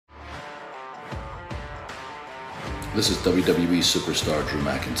This is WWE superstar Drew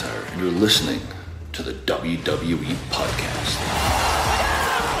McIntyre, and you're listening to the WWE Podcast.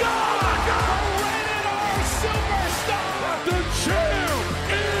 The champ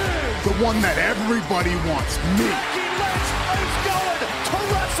is the one that everybody wants, me. Becky Lynch is going to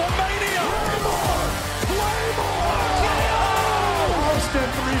WrestleMania. Claymore! Austin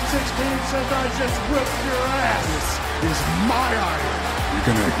 316 says I just whipped your ass. This is my iron. You're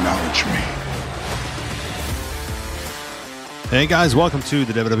going to acknowledge me. Hey guys, welcome to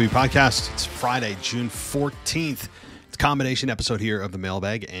the WWE Podcast. It's Friday, June 14th. It's a combination episode here of the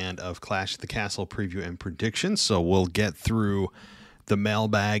Mailbag and of Clash at the Castle preview and predictions. So we'll get through the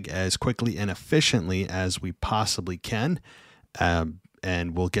Mailbag as quickly and efficiently as we possibly can. And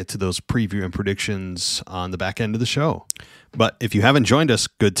we'll get to those preview and predictions on the back end of the show. But if you haven't joined us,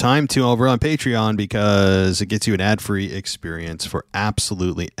 good time to over on Patreon because it gets you an ad-free experience for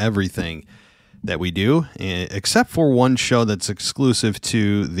absolutely everything that we do, except for one show that's exclusive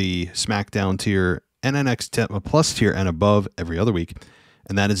to the SmackDown tier and NXT Plus tier and above every other week.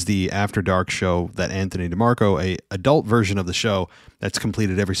 And that is the After Dark show that Anthony DeMarco, a adult version of the show that's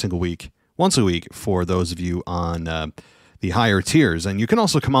completed every single week, once a week for those of you on the higher tiers. And you can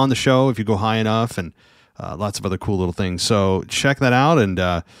also come on the show if you go high enough and lots of other cool little things. So check that out. And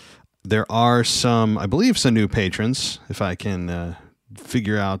there are some, I believe, some new patrons, if I can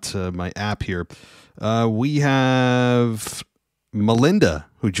figure out my app here. We have Melinda,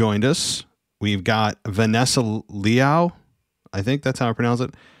 who joined us. We've got Vanessa Liao. I think that's how I pronounce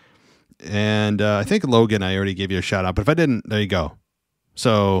it. And I think Logan, I already gave you a shout out, but if I didn't, there you go.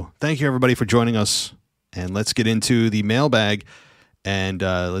 So thank you everybody for joining us, and let's get into the mailbag and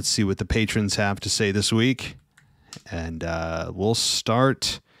let's see what the patrons have to say this week. And we'll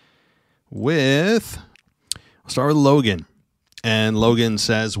start with Logan. And Logan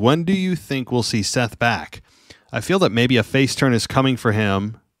says, when do you think we'll see Seth back? I feel that maybe a face turn is coming for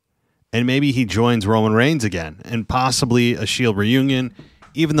him, and maybe he joins Roman Reigns again, and possibly a Shield reunion,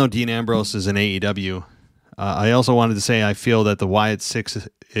 even though Dean Ambrose is in AEW. I also wanted to say I feel that the Wyatt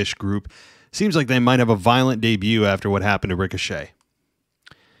Six-ish group seems like they might have a violent debut after what happened to Ricochet.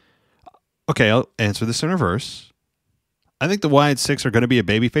 Okay, I'll answer this in reverse. I think the Wyatt Six are going to be a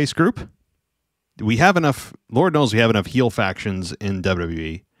babyface group. We have enough, Lord knows we have enough heel factions in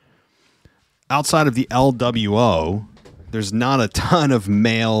WWE. Outside of the LWO, there's not a ton of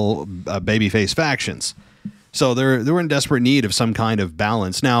male babyface factions. So they're in desperate need of some kind of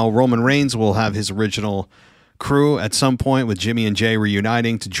balance. Now, Roman Reigns will have his original crew at some point with Jimmy and Jay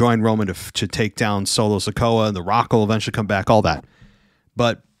reuniting to join Roman to take down Solo Sikoa, and The Rock will eventually come back, all that.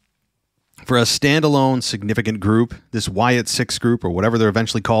 But for a standalone significant group, this Wyatt Six group, or whatever they're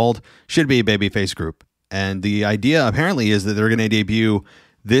eventually called, should be a babyface group. And the idea apparently is that they're going to debut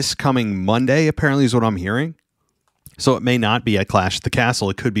this coming Monday, apparently is what I'm hearing. So it may not be at Clash at the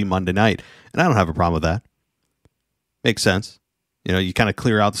Castle. It could be Monday night. And I don't have a problem with that. Makes sense. You know, you kind of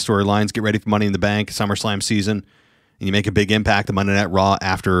clear out the storylines, get ready for Money in the Bank, SummerSlam season, and you make a big impact on Monday Night Raw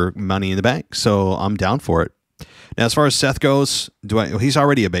after Money in the Bank. So I'm down for it. Now, as far as Seth goes, he's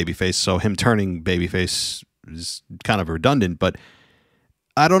already a babyface, so him turning babyface is kind of redundant, but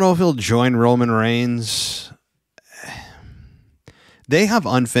I don't know if he'll join Roman Reigns. They have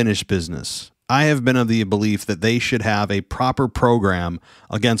unfinished business. I have been of the belief that they should have a proper program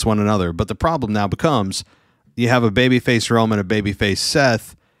against one another, but the problem now becomes you have a babyface Roman, a babyface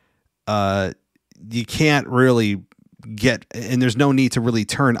Seth. You can't really get, and there's no need to really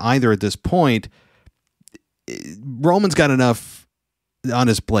turn either at this point. Roman's got enough on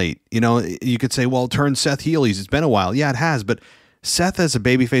his plate. You know, you could say, well, turn Seth heel. It's been a while. Yeah, it has. But Seth as a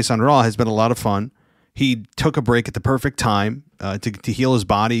babyface on Raw has been a lot of fun. He took a break at the perfect time to heal his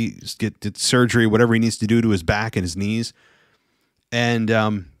body, get surgery, whatever he needs to do to his back and his knees. And,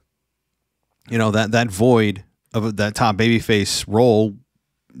 you know, that void of that top babyface role,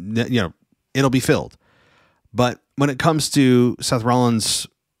 you know, it'll be filled. But when it comes to Seth Rollins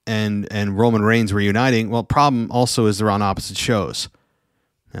and Roman Reigns reuniting, well, problem also is they're on opposite shows.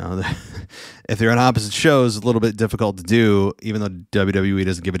 Now, if they're on opposite shows, it's a little bit difficult to do, even though WWE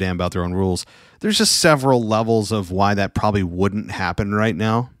doesn't give a damn about their own rules. There's just several levels of why that probably wouldn't happen right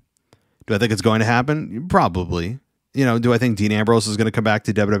now. Do I think it's going to happen? Probably. You know, do I think Dean Ambrose is going to come back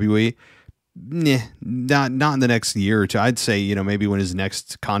to WWE? Nah, not in the next year or two. I'd say, you know, maybe when his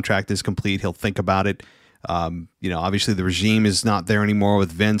next contract is complete, he'll think about it. You know, obviously the regime is not there anymore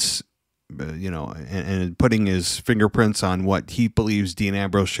with Vince, you know, and putting his fingerprints on what he believes Dean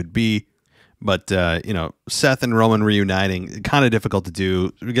Ambrose should be. But, you know, Seth and Roman reuniting, kind of difficult to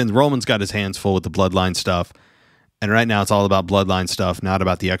do. Again, Roman's got his hands full with the bloodline stuff. And right now it's all about bloodline stuff, not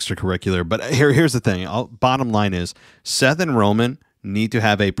about the extracurricular. But here's the thing. Bottom line is Seth and Roman need to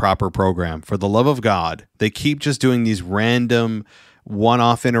have a proper program. For the love of God, they keep just doing these random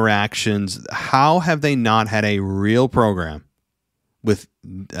one-off interactions. How have they not had a real program with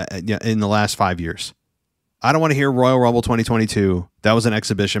in the last 5 years? I don't want to hear Royal Rumble 2022. That was an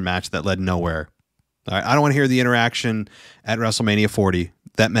exhibition match that led nowhere. All right, I don't want to hear the interaction at WrestleMania 40.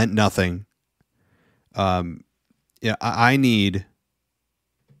 That meant nothing. I need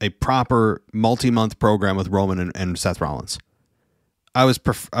a proper multi-month program with Roman and Seth Rollins. I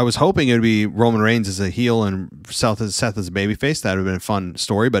was hoping it would be Roman Reigns as a heel and Seth as a babyface. That would have been a fun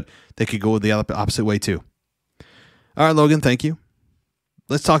story, but they could go the opposite way too. All right, Logan, thank you.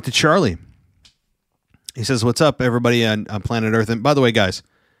 Let's talk to Charlie. He says, "What's up, everybody on planet Earth?" And by the way, guys,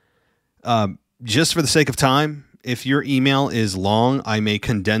 just for the sake of time, if your email is long, I may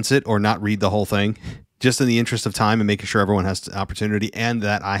condense it or not read the whole thing, just in the interest of time and making sure everyone has the opportunity and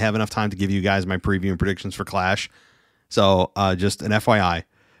that I have enough time to give you guys my preview and predictions for Clash. So just an FYI,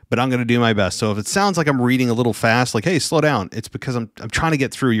 but I'm going to do my best. So if it sounds like I'm reading a little fast, like, hey, slow down, it's because I'm trying to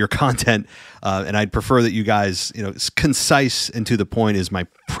get through your content. And I'd prefer that you guys, concise and to the point is my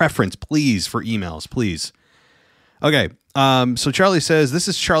preference, please, for emails, please. Okay. So Charlie says, this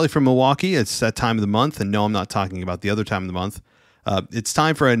is Charlie from Milwaukee. It's that time of the month. And no, I'm not talking about the other time of the month. It's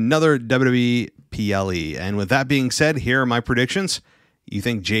time for another WWE PLE. And with that being said, here are my predictions. You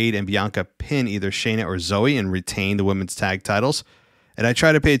think Jade and Bianca pin either Shayna or Zoe and retain the women's tag titles. And I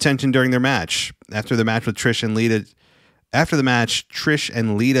try to pay attention during their match. After the match, Trish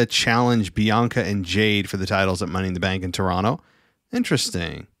and Lita challenge Bianca and Jade for the titles at Money in the Bank in Toronto.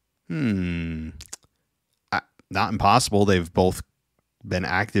 Interesting. Not impossible. They've both been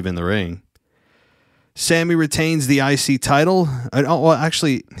active in the ring. Sammy retains the IC title.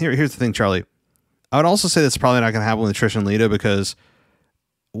 Actually, here's the thing, Charlie. I would also say that's probably not going to happen with Trish and Lita because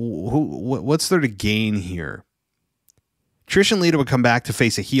what's there to gain here? Trish and Lita would come back to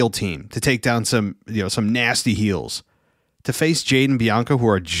face a heel team, to take down some nasty heels. To face Jade and Bianca, who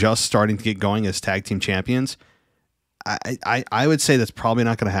are just starting to get going as tag team champions, I would say that's probably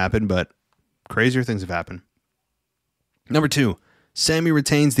not going to happen, but crazier things have happened. Number 2, Sammy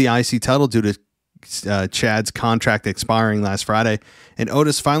retains the IC title due to Chad's contract expiring last Friday, and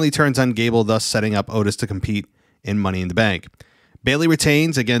Otis finally turns on Gable, thus setting up Otis to compete in Money in the Bank. Bayley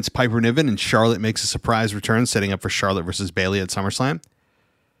retains against Piper Niven, and Charlotte makes a surprise return, setting up for Charlotte versus Bayley at SummerSlam.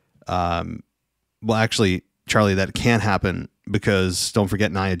 Well, actually, Charlie, that can't happen because don't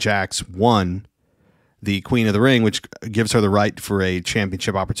forget Nia Jax won the Queen of the Ring, which gives her the right for a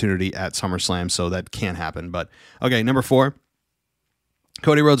championship opportunity at SummerSlam, so that can't happen. But okay, number 4,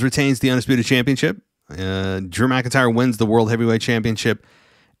 Cody Rhodes retains the Undisputed Championship. Drew McIntyre wins the World Heavyweight Championship.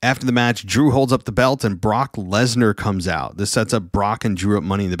 After the match, Drew holds up the belt and Brock Lesnar comes out. This sets up Brock and Drew at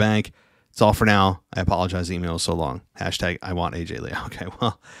Money in the Bank. It's all for now. I apologize, the email is so long. Hashtag I want AJ Lee. Okay,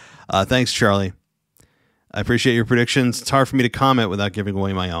 well, thanks, Charlie. I appreciate your predictions. It's hard for me to comment without giving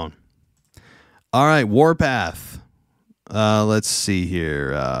away my own. All right, Warpath. Let's see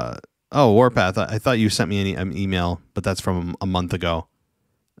here. Warpath. I thought you sent me an email, but that's from a month ago.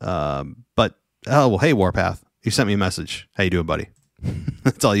 Hey, Warpath. You sent me a message. How you doing, buddy?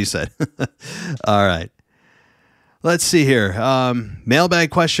 That's all you said. All right. Let's see here.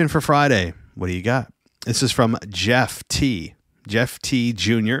 Mailbag question for Friday. What do you got? This is from Jeff T. Jeff T.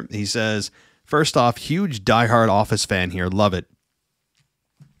 Jr. He says, first off, huge diehard Office fan here. Love it.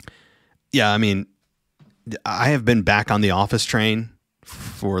 Yeah, I mean, I have been back on the Office train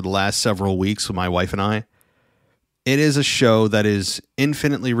for the last several weeks with my wife and I. It is a show that is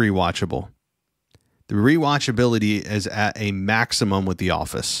infinitely rewatchable. The rewatchability is at a maximum with The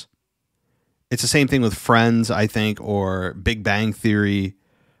Office. It's the same thing with Friends, I think, or Big Bang Theory.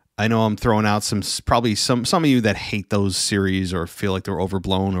 I know I'm throwing out some of you that hate those series or feel like they're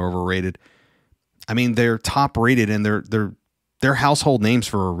overblown or overrated. I mean, they're top rated and they're household names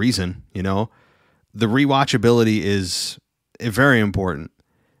for a reason, The rewatchability is very important.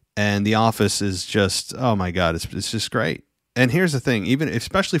 And The Office is just, oh my God, it's just great. And here's the thing,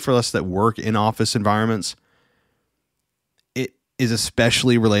 especially for us that work in office environments, it is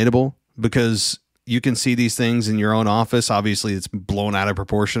especially relatable because you can see these things in your own office. Obviously, it's blown out of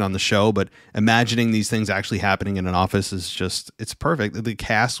proportion on the show, but imagining these things actually happening in an office is just, it's perfect. The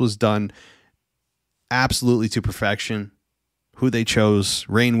cast was done absolutely to perfection. Who they chose,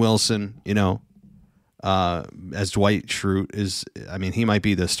 Rainn Wilson, as Dwight Schrute he might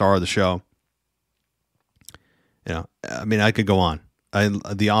be the star of the show. I could go on.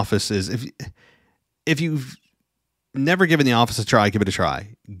 The Office is, if you've never given The Office a try, give it a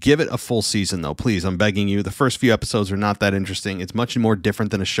try. Give it a full season, though, please. I'm begging you. The first few episodes are not that interesting. It's much more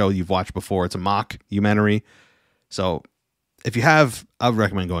different than a show you've watched before. It's a mockumentary. So if you have, I would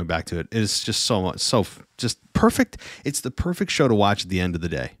recommend going back to it. It is just just perfect. It's the perfect show to watch at the end of the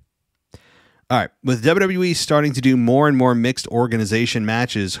day. All right. With WWE starting to do more and more mixed organization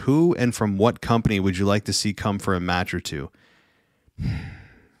matches, who and from what company would you like to see come for a match or two?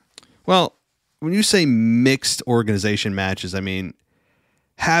 Well, when you say mixed organization matches, I mean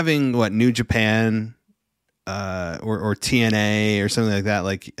having New Japan or TNA or something like that,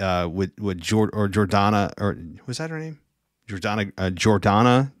 like with Jordana, or was that her name?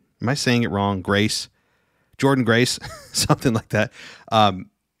 Jordana. Am I saying it wrong? Jordan Grace, something like that.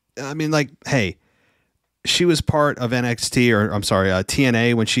 I mean, like, hey, she was part of NXT, or I'm sorry,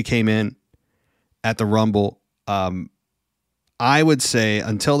 TNA when she came in at the Rumble. I would say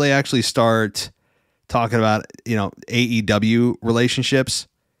until they actually start talking about, AEW relationships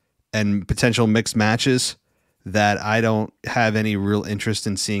and potential mixed matches, that I don't have any real interest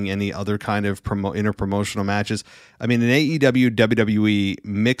in seeing any other kind of interpromotional matches. I mean, an AEW WWE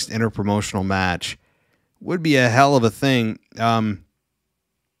mixed interpromotional match would be a hell of a thing.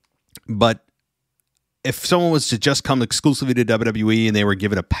 But if someone was to just come exclusively to WWE and they were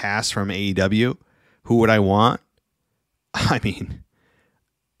given a pass from AEW, who would I want? I mean,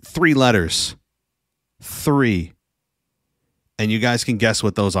 3 letters. 3. And you guys can guess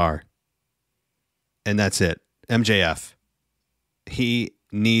what those are. And that's it. MJF. He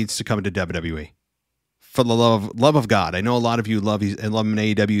needs to come to WWE. For the love of God. I know a lot of you love him in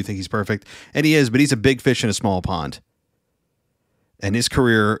AEW. You think he's perfect. And he is, but he's a big fish in a small pond. And his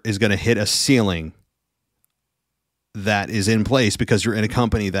career is going to hit a ceiling that is in place because you're in a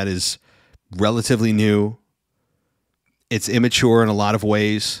company that is relatively new. It's immature in a lot of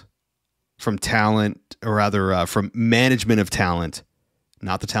ways, from talent, or rather from management of talent,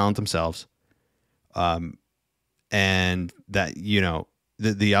 not the talent themselves. And that,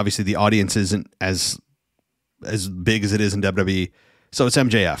 the obviously the audience isn't as big as it is in WWE. So it's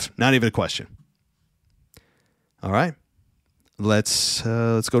MJF. Not even a question. All right. Let's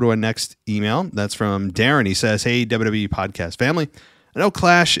go to our next email. That's from Darren. He says, "Hey, WWE podcast family. I know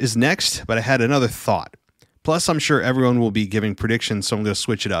Clash is next, but I had another thought. Plus, I'm sure everyone will be giving predictions, so I'm going to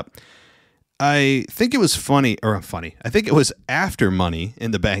switch it up. I think it was funny. I think it was after Money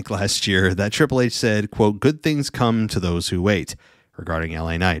in the Bank last year that Triple H said, quote, 'Good things come to those who wait,' regarding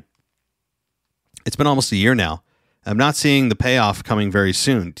LA Knight. It's been almost a year now. I'm not seeing the payoff coming very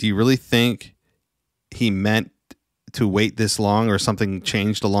soon. Do you really think he meant to wait this long, or something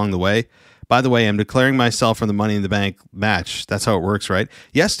changed along the way? By the way, I'm declaring myself for the Money in the Bank match. That's how it works, right?"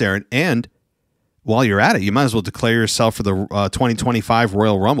 Yes, Darren. And while you're at it, you might as well declare yourself for the 2025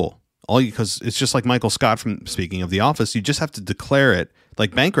 Royal Rumble. Because it's just like Michael Scott from, speaking of The Office, you just have to declare it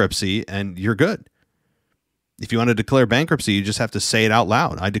like bankruptcy and you're good. If you want to declare bankruptcy, you just have to say it out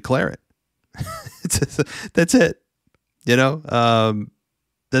loud. I declare it. That's it.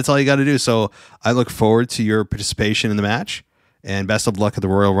 That's all you got to do. So I look forward to your participation in the match, and best of luck at the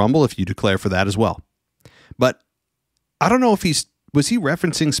Royal Rumble if you declare for that as well. But I don't know if was he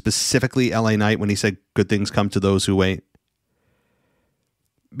referencing specifically LA Knight when he said good things come to those who wait?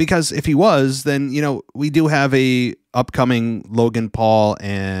 Because if he was, then, we do have a upcoming Logan Paul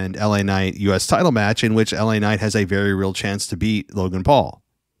and LA Knight U.S. title match in which LA Knight has a very real chance to beat Logan Paul.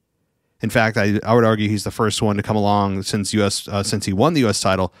 In fact, I would argue he's the first one to come along since he won the U.S.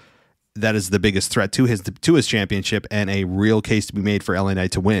 title. That is the biggest threat to his championship, and a real case to be made for LA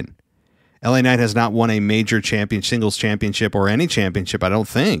Knight to win. LA Knight has not won a major singles championship or any championship, I don't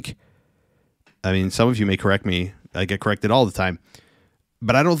think. I mean, some of you may correct me. I get corrected all the time.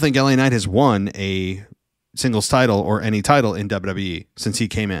 But I don't think LA Knight has won a singles title or any title in WWE since he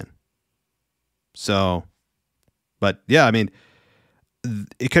came in. So, but yeah, I mean,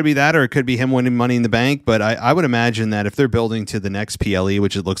 it could be that, or it could be him winning Money in the Bank. But I would imagine that if they're building to the next PLE,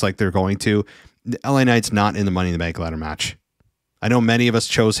 which it looks like they're going to, LA Knight's not in the Money in the Bank ladder match. I know many of us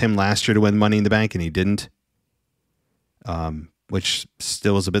chose him last year to win Money in the Bank, and he didn't, which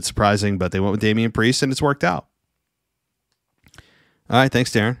still was a bit surprising. But they went with Damian Priest, and it's worked out. All right,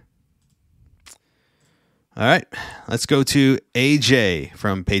 thanks, Darren. All right, let's go to AJ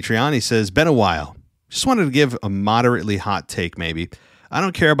from Patreon. He says, "Been a while. Just wanted to give a moderately hot take, maybe. I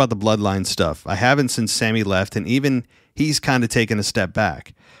don't care about the bloodline stuff. I haven't since Sammy left, and even he's kind of taken a step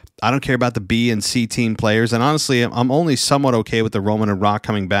back. I don't care about the B and C team players, and honestly, I'm only somewhat okay with the Roman and Rock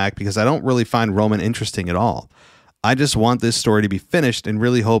coming back because I don't really find Roman interesting at all. I just want this story to be finished and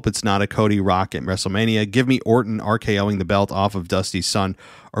really hope it's not a Cody Rock at WrestleMania. Give me Orton RKOing the belt off of Dusty's son,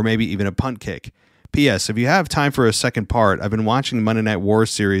 or maybe even a punt kick. P.S. If you have time for a second part, I've been watching the Monday Night War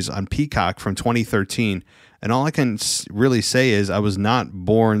series on Peacock from 2013, and all I can really say is I was not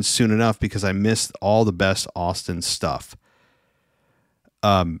born soon enough because I missed all the best Austin stuff.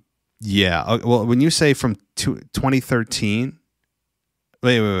 Yeah. Well, when you say from 2013,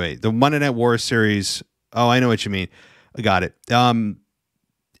 wait. The Monday Night War series. Oh, I know what you mean. I got it. Yeah. I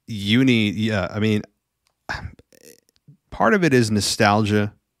mean, part of it is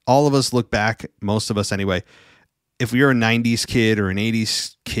nostalgia. All of us look back, most of us anyway. If you're a 90s kid or an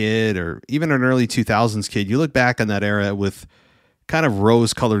 80s kid or even an early 2000s kid, you look back on that era with kind of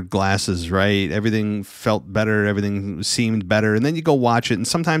rose-colored glasses, right? Everything felt better. Everything seemed better. And then you go watch it, and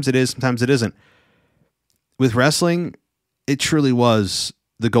sometimes it is, sometimes it isn't. With wrestling, it truly was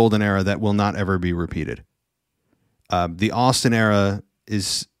the golden era that will not ever be repeated. The Austin era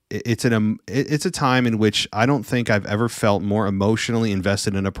is... It's a time in which I don't think I've ever felt more emotionally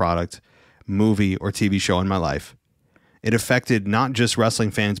invested in a product, movie, or TV show in my life. It affected not just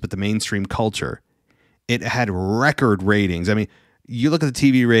wrestling fans, but the mainstream culture. It had record ratings. I mean, you look at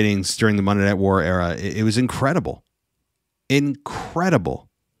the TV ratings during the Monday Night War era, it was incredible. Incredible.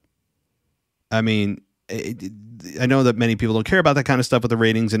 I mean, I know that many people don't care about that kind of stuff with the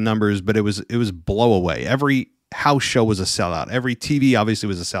ratings and numbers, but it was blow away. Every house show was a sellout. Every TV obviously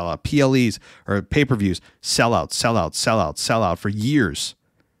was a sellout. PLEs or pay-per-views, sellout for years.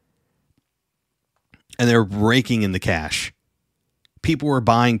 And they were raking in the cash. People were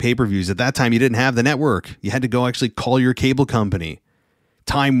buying pay-per-views. At that time, you didn't have the network. You had to go actually call your cable company.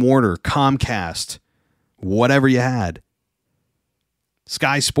 Time Warner, Comcast, whatever you had.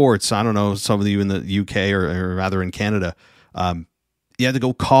 Sky Sports, I don't know, some of you in the UK or rather in Canada, you had to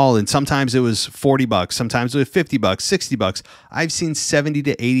go call, and sometimes it was $40, sometimes it was $50, $60. I've seen $70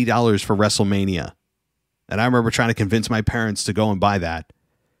 to $80 for WrestleMania. And I remember trying to convince my parents to go and buy that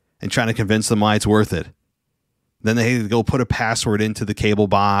and trying to convince them why it's worth it. Then they had to go put a password into the cable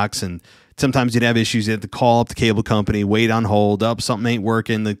box, and sometimes you'd have issues. You had to call up the cable company, wait on hold, something ain't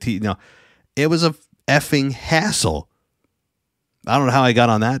working. It was a effing hassle. I don't know how I got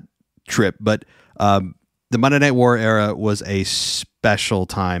on that trip, but the Monday Night War era was a special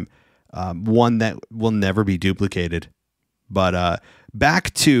time, one that will never be duplicated. But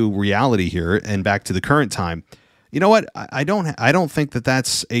back to reality here and back to the current time. You know what? I don't think that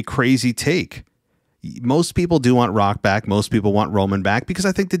that's a crazy take. Most people do want Rock back. Most people want Roman back because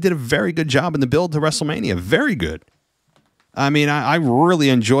I think they did a very good job in the build to WrestleMania. Very good. I mean, I really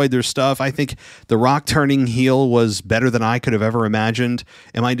enjoyed their stuff. I think The Rock turning heel was better than I could have ever imagined.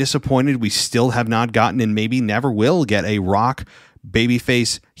 Am I disappointed we still have not gotten and maybe never will get a Rock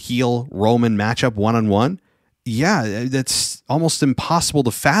babyface heel Roman matchup one-on-one? Yeah, that's almost impossible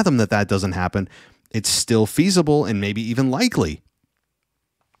to fathom that doesn't happen. It's still feasible and maybe even likely.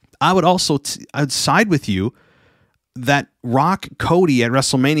 I would also I'd side with you that Rock Cody at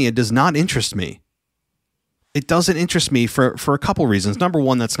WrestleMania does not interest me. It doesn't interest me for a couple reasons. Number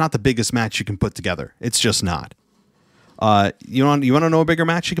one, that's not the biggest match you can put together. It's just not. You want to know a bigger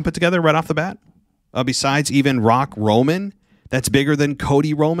match you can put together right off the bat? Besides even Rock Roman, that's bigger than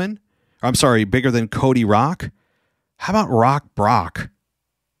Cody Roman. I'm sorry, bigger than Cody Rock. How about Rock Brock?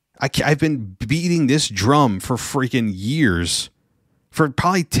 I've been beating this drum for freaking years, for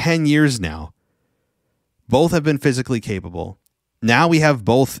probably 10 years now. Both have been physically capable. Now we have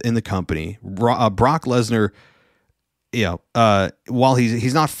both in the company. Brock Lesnar, while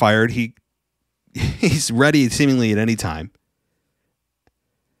he's not fired, he's ready seemingly at any time.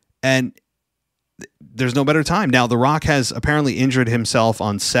 And there's no better time. Now, The Rock has apparently injured himself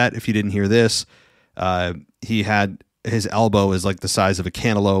on set, if you didn't hear this. He had his elbow is like the size of a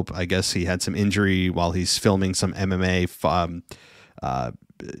cantaloupe. I guess he had some injury while he's filming some MMA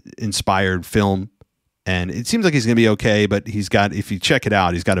inspired film. And it seems like he's going to be okay, but if you check it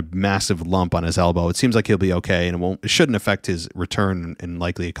out, he's got a massive lump on his elbow. It seems like he'll be okay, and it shouldn't affect his return in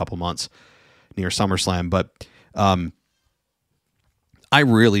likely a couple months near SummerSlam. But I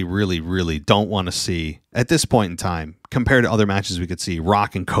really, really, really don't want to see, at this point in time, compared to other matches we could see,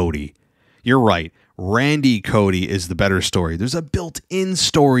 Rock and Cody. You're right. Randy Cody is the better story. There's a built-in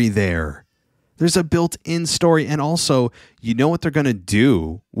story there. There's a built-in story. And also, you know what they're going to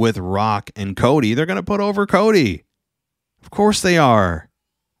do with Rock and Cody? They're going to put over Cody. Of course they are.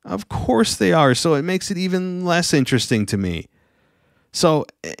 Of course they are. So it makes it even less interesting to me. So,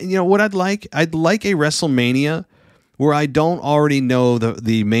 what I'd like a WrestleMania where I don't already know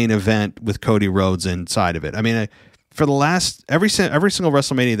the main event with Cody Rhodes inside of it. I mean, for the last every single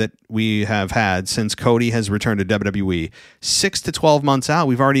WrestleMania that we have had since Cody has returned to WWE, 6 to 12 months out,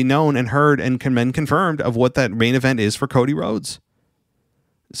 we've already known and heard and been confirmed of what that main event is for Cody Rhodes.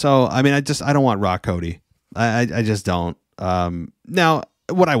 So, I mean, I don't want Rock Cody. I just don't. Now,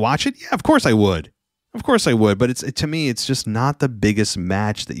 would I watch it? Yeah, of course I would. Of course I would. But to me, it's just not the biggest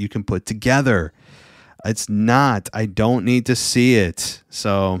match that you can put together. It's not. I don't need to see it.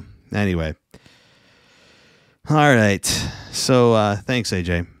 So, anyway. All right. So, thanks,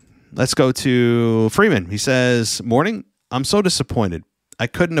 AJ. Let's go to Freeman. He says, "Morning. I'm so disappointed. I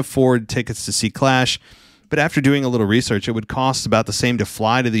couldn't afford tickets to see Clash, but after doing a little research, it would cost about the same to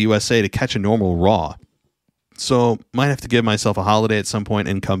fly to the USA to catch a normal Raw. So, might have to give myself a holiday at some point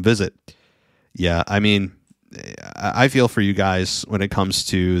and come visit." Yeah, I mean, I feel for you guys when it comes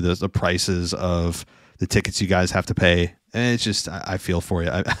to the prices of the tickets you guys have to pay. And it's just, I feel for you.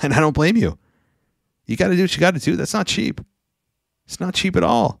 And I don't blame you. You got to do what you got to do. That's not cheap. It's not cheap at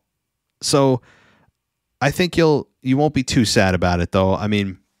all. So I think you won't be too sad about it, though. I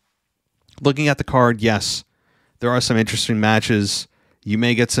mean, looking at the card, yes, there are some interesting matches. You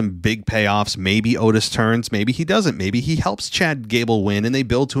may get some big payoffs. Maybe Otis turns. Maybe he doesn't. Maybe he helps Chad Gable win, and they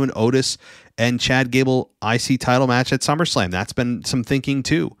build to an Otis and Chad Gable IC title match at SummerSlam. That's been some thinking,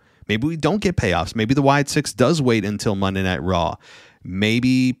 too. Maybe we don't get payoffs. Maybe the Wyatt Six does wait until Monday Night Raw.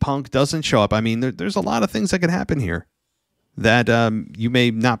 Maybe Punk doesn't show up. I mean, there's a lot of things that could happen here that you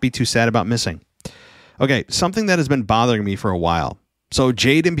may not be too sad about missing. Okay, something that has been bothering me for a while. So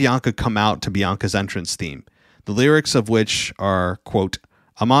Jade and Bianca come out to Bianca's entrance theme, the lyrics of which are, quote,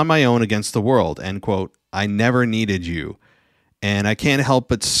 "I'm on my own against the world," end quote, "I never needed you." And I can't help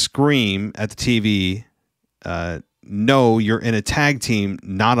but scream at the TV, "No, you're in a tag team,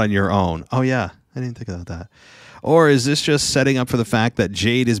 not on your own." Oh, yeah, I didn't think about that. Or is this just setting up for the fact that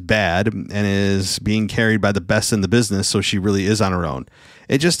Jade is bad and is being carried by the best in the business, so she really is on her own?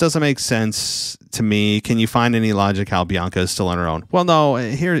 It just doesn't make sense to me. Can you find any logic how Bianca is still on her own? Well, no.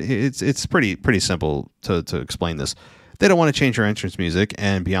 Here it's pretty simple to explain this. They don't want to change her entrance music,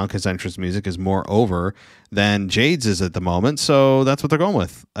 and Bianca's entrance music is more over than Jade's is at the moment, so that's what they're going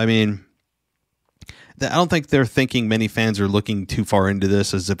with. I mean, I don't think they're thinking many fans are looking too far into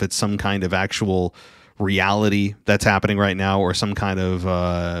this as if it's some kind of actual reality that's happening right now or some kind of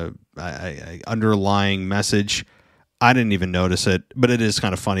underlying message. I didn't even notice it, but it is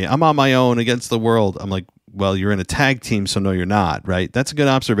kind of funny. "I'm on my own against the world." I'm like, well, you're in a tag team, so no, you're not, right? That's a good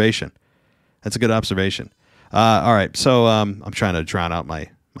observation. That's a good observation. All right, so I'm trying to drown out my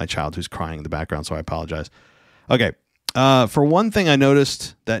child who's crying in the background, so I apologize. Okay, for one thing I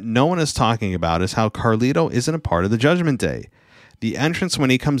noticed that no one is talking about is how Carlito isn't a part of the Judgment Day. The entrance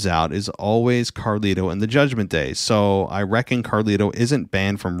when he comes out is always Carlito and the Judgment Day, so I reckon Carlito isn't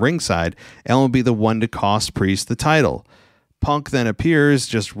banned from ringside and will be the one to cost Priest the title. Punk then appears,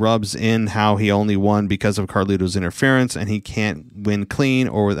 just rubs in how he only won because of Carlito's interference and he can't win clean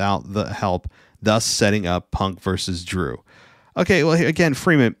or without the help, thus setting up Punk versus Drew. Okay, well, again,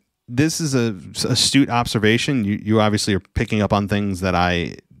 Freeman, this is a astute observation. You obviously are picking up on things that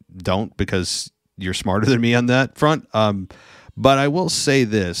I don't because you're smarter than me on that front. But I will say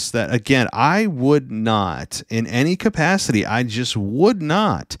this, that again, I would not, in any capacity, I just would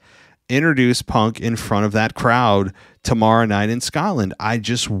not introduce Punk in front of that crowd tomorrow night in Scotland. I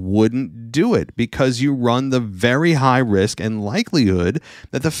just wouldn't do it because you run the very high risk and likelihood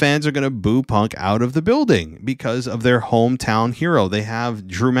that the fans are going to boo Punk out of the building because of their hometown hero. They have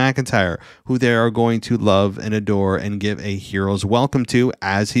Drew McIntyre, who they are going to love and adore and give a hero's welcome to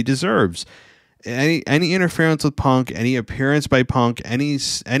as he deserves. Any interference with Punk, any appearance by Punk, any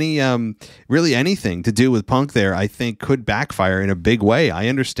really anything to do with Punk there, I think could backfire in a big way. I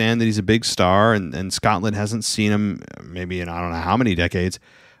understand that he's a big star and Scotland hasn't seen him maybe in I don't know how many decades,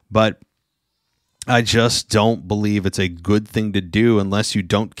 but I just don't believe it's a good thing to do unless you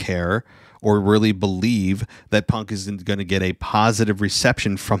don't care or really believe that Punk is going to get a positive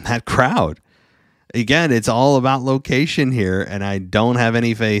reception from that crowd. Again, it's all about location here, and I don't have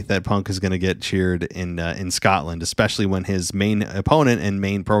any faith that Punk is going to get cheered in Scotland, especially when his main opponent and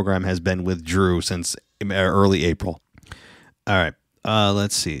main program has been with Drew since early April. All right,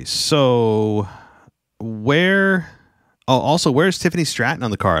 let's see. So, where's Tiffany Stratton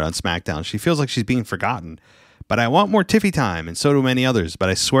on the card on SmackDown? She feels like she's being forgotten, but I want more Tiffy time, and so do many others, but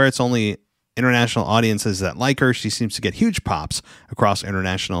I swear it's only international audiences that like her. She seems to get huge pops across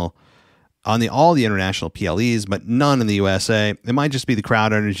all the international PLEs, but none in the USA. It might just be the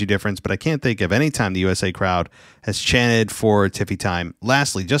crowd energy difference, but I can't think of any time the USA crowd has chanted for Tiffy time.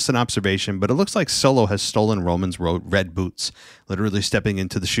 Lastly, just an observation, but it looks like Solo has stolen Roman's red boots, literally stepping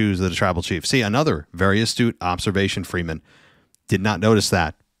into the shoes of the tribal chief. See, another very astute observation, Freeman. Did not notice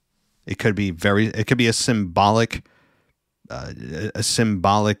that. It could be a symbolic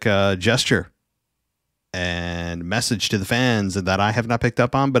gesture. and message to the fans that I have not picked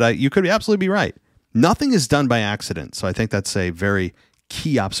up on, but you could absolutely be right. Nothing is done by accident. So I think that's a very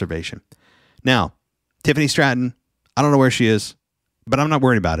key observation. Now, Tiffany Stratton, I don't know where she is, but I'm not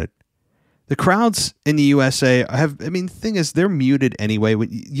worried about it. The crowds in the USA the thing is, they're muted anyway.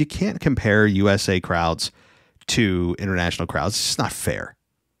 You can't compare USA crowds to international crowds. It's just not fair.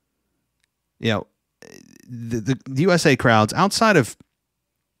 You know, the USA crowds, outside of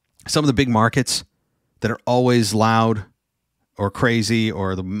some of the big markets that are always loud or crazy,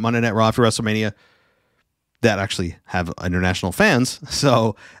 or the Monday Night Raw after WrestleMania that actually have international fans.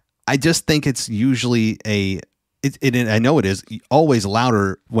 So I just think it's usually I know it is always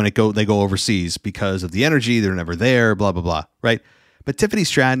louder when they go overseas because of the energy. They're never there, blah, blah, blah. Right. But Tiffany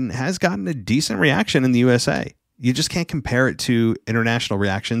Stratton has gotten a decent reaction in the USA. You just can't compare it to international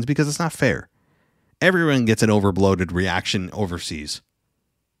reactions because it's not fair. Everyone gets an overbloated reaction overseas.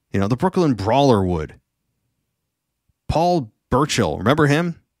 You know, the Brooklyn Brawler would. Paul Burchill, remember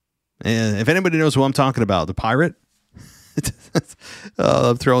him? And if anybody knows who I'm talking about, the pirate.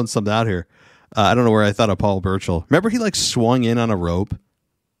 I'm throwing something out here. I don't know where I thought of Paul Burchill. Remember he like swung in on a rope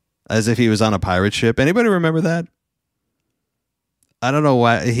as if he was on a pirate ship. Anybody remember that? I don't know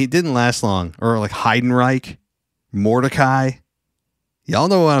why. He didn't last long. Or like Heidenreich, Mordecai. Y'all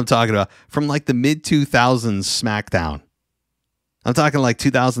know what I'm talking about. From like the mid-2000s SmackDown. I'm talking like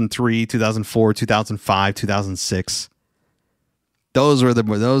 2003, 2004, 2005, 2006. Those are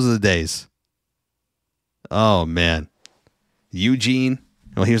the days. Oh man. Eugene.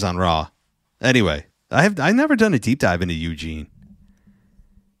 Well, he was on Raw. Anyway, I've never done a deep dive into Eugene.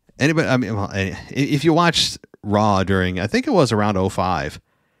 Anybody? I mean, if you watched Raw during, I think it was around 05,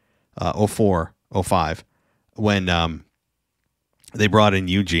 04, 05, when they brought in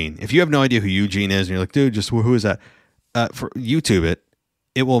Eugene. If you have no idea who Eugene is, and you're like, dude, just who is that? For YouTube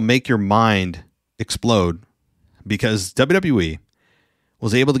it will make your mind explode, because WWE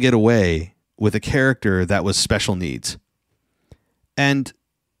was able to get away with a character that was special needs. And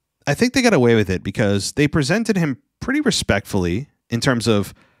I think they got away with it because they presented him pretty respectfully in terms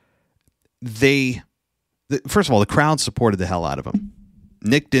of first of all, the crowd supported the hell out of him.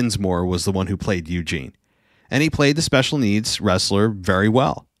 Nick Dinsmore was the one who played Eugene, and he played the special needs wrestler very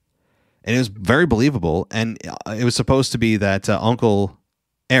well. And it was very believable. And it was supposed to be that Uncle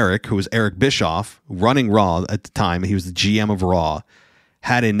Eric, who was Eric Bischoff, running Raw at the time, he was the GM of Raw,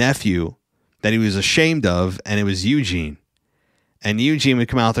 had a nephew that he was ashamed of, and it was Eugene. And Eugene would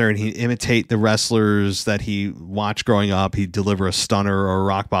come out there and he'd imitate the wrestlers that he watched growing up. He'd deliver a stunner or a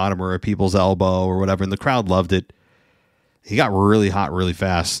rock bottom or a people's elbow or whatever, and the crowd loved it. He got really hot really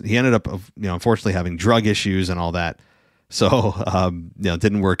fast. He ended up, unfortunately having drug issues and all that. So, it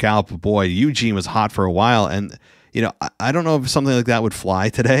didn't work out. But boy, Eugene was hot for a while. And, I don't know if something like that would fly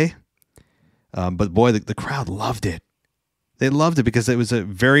today. But boy, the crowd loved it. They loved it because it was a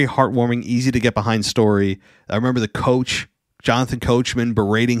very heartwarming, easy to get behind story. I remember the coach, Jonathan Coachman,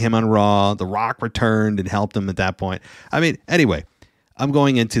 berating him on Raw. The Rock returned and helped him at that point. I mean, anyway, I'm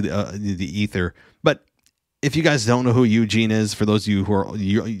going into the ether. But if you guys don't know who Eugene is, for those of you who are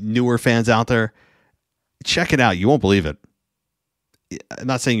newer fans out there, check it out. You won't believe it. I'm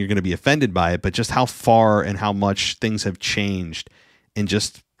not saying you're going to be offended by it, but just how far and how much things have changed in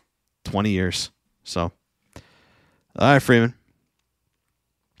just 20 years. So, all right, Freeman.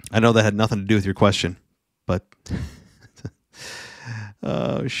 I know that had nothing to do with your question, but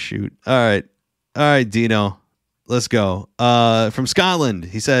oh, shoot. All right, Dino. Let's go. From Scotland,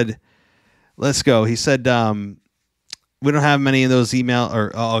 he said, let's go. He said, we don't have many of those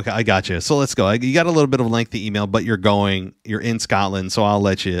okay, I got you. So let's go. You got a little bit of a lengthy email, but you're in Scotland, so I'll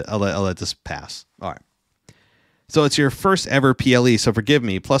let this pass. All right. So it's your first ever PLE, so forgive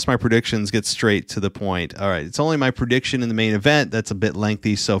me. Plus my predictions get straight to the point. All right. It's only my prediction in the main event that's a bit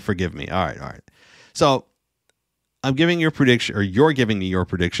lengthy, so forgive me. All right. So I'm giving your prediction, or you're giving me your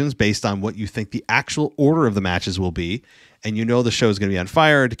predictions based on what you think the actual order of the matches will be. And the show is going to be on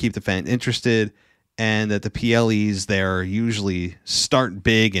fire to keep the fan interested, and that the PLEs there usually start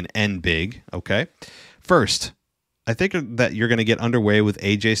big and end big. Okay. First, I think that you're going to get underway with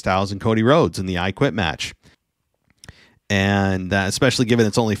AJ Styles and Cody Rhodes in the I Quit match. And especially given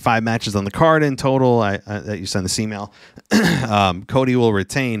it's only 5 matches on the card in total, that you send this email, Cody will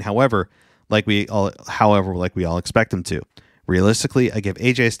retain. However, like we all expect him to. Realistically, I give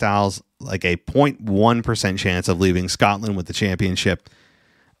AJ Styles like a 0.1% chance of leaving Scotland with the championship.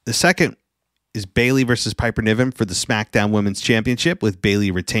 The second is Bayley versus Piper Niven for the SmackDown Women's Championship, with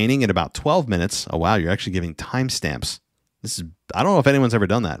Bayley retaining in about 12 minutes. Oh, wow, you're actually giving timestamps. I don't know if anyone's ever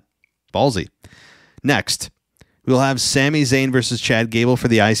done that. Ballsy. Next, We'll have Sami Zayn versus Chad Gable for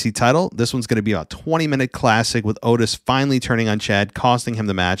the IC title. This one's going to be about 20-minute classic with Otis finally turning on Chad, costing him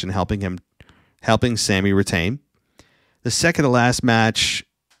the match and helping Sami retain. The second to last match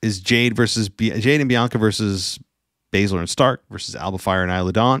is Jade and Bianca versus Baszler and Stark versus Alba Fire and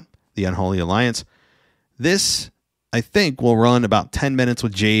Isla Dawn, the Unholy Alliance. This, I think, will run about 10 minutes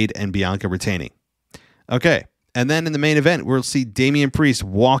with Jade and Bianca retaining. Okay, and then in the main event, we'll see Damian Priest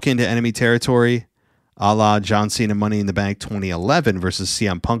walk into enemy territory, a la John Cena Money in the Bank 2011 versus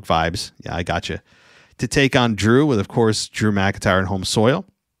CM Punk vibes. Yeah, I got you. To take on Drew with, of course, Drew McIntyre in home soil.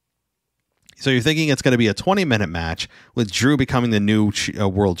 So you're thinking it's going to be a 20-minute match with Drew becoming the new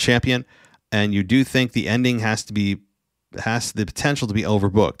world champion, and you do think the ending has the potential to be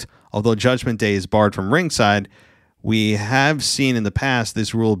overbooked. Although Judgment Day is barred from ringside, we have seen in the past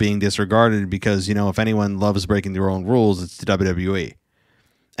this rule being disregarded because, if anyone loves breaking their own rules, it's the WWE.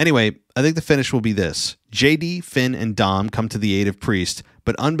 Anyway, I think the finish will be this. JD, Finn, and Dom come to the aid of Priest,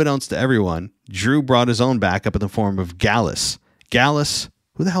 but unbeknownst to everyone, Drew brought his own backup in the form of Gallus. Gallus?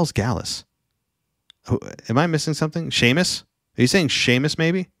 Who the hell's Gallus? Am I missing something? Sheamus? Are you saying Sheamus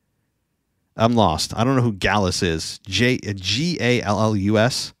maybe? I'm lost. I don't know who Gallus is.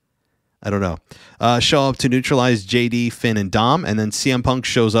 Gallus? I don't know. Show up to neutralize JD, Finn, and Dom, and then CM Punk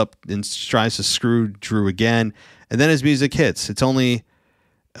shows up and tries to screw Drew again, and then his music hits. It's only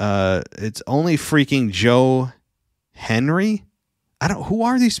freaking Joe Henry? Who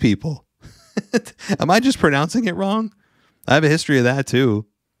are these people? Am I just pronouncing it wrong? I have a history of that too.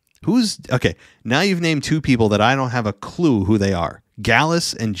 Okay, now you've named two people that I don't have a clue who they are.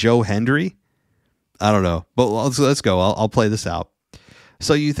 Gallus and Joe Hendry? I don't know, but let's go. I'll play this out.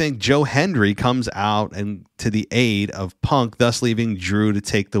 So you think Joe Hendry comes out and to the aid of Punk, thus leaving Drew to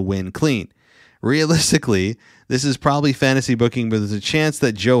take the win clean. Realistically, this is probably fantasy booking, but there's a chance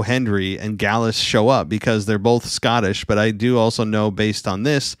that Joe Hendry and Gallus show up because they're both Scottish, but I do also know based on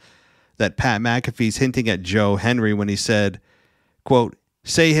this that Pat McAfee's hinting at Joe Hendry when he said, quote,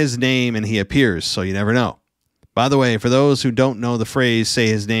 "Say his name and he appears," so you never know. By the way, for those who don't know the phrase "say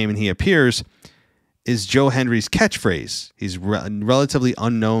his name and he appears," is Joe Hendry's catchphrase. He's relatively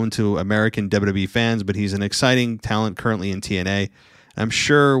unknown to American WWE fans, but he's an exciting talent currently in TNA. I'm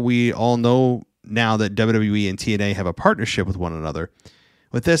sure we all know now that WWE and TNA have a partnership with one another.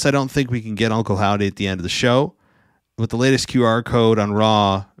 With this, I don't think we can get Uncle Howdy at the end of the show. With the latest QR code on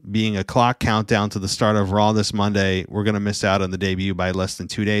Raw being a clock countdown to the start of Raw this Monday, we're going to miss out on the debut by less than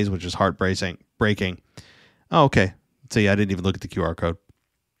 2 days, which is heartbreaking. Oh, okay. So yeah, I didn't even look at the QR code.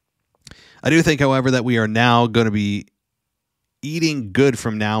 I do think, however, that we are now going to be eating good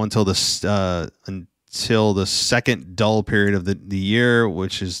from now until the second dull period of the year,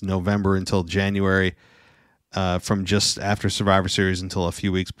 which is November until January, from just after Survivor Series until a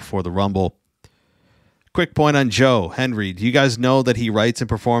few weeks before the Rumble. Quick point on Joe Henry. Do you guys know that he writes and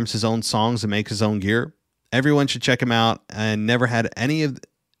performs his own songs and makes his own gear? Everyone should check him out. I never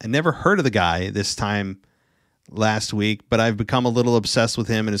heard of the guy this time last week, but I've become a little obsessed with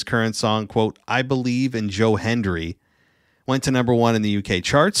him and his current song, quote, "I Believe in Joe Hendry," went to number 1 in the UK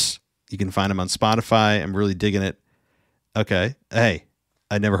charts. You can find him on Spotify. I'm really digging it. Okay. Hey,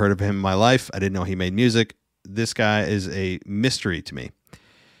 I'd never heard of him in my life. I didn't know he made music. This guy is a mystery to me.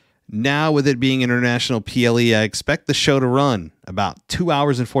 Now, with it being International PLE, I expect the show to run about 2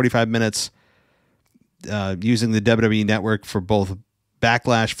 hours and 45 minutes using the WWE Network for both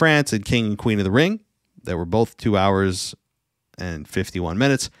Backlash France and King and Queen of the Ring. That were both 2 hours and 51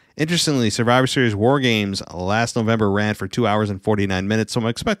 minutes. Interestingly, Survivor Series War Games last November ran for 2 hours and 49 minutes, so I'm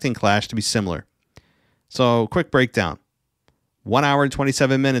expecting Clash to be similar. So, quick breakdown. 1 hour and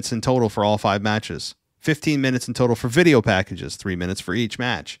 27 minutes in total for all 5 matches. 15 minutes in total for video packages, 3 minutes for each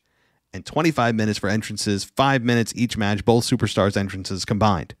match. And 25 minutes for entrances, 5 minutes each match, both superstars' entrances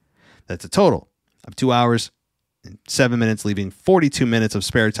combined. That's a total of 2 hours and 7 minutes, leaving 42 minutes of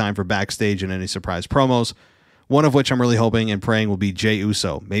spare time for backstage and any surprise promos, one of which I'm really hoping and praying will be Jey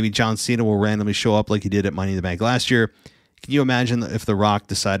Uso. Maybe John Cena will randomly show up like he did at Money in the Bank last year. Can you imagine if The Rock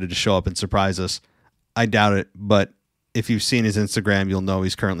decided to show up and surprise us? I doubt it, but if you've seen his Instagram, you'll know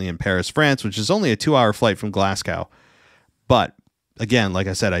he's currently in Paris, France, which is only a 2-hour flight from Glasgow. But again, like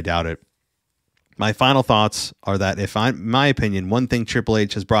I said, I doubt it. My final thoughts are that in my opinion, one thing Triple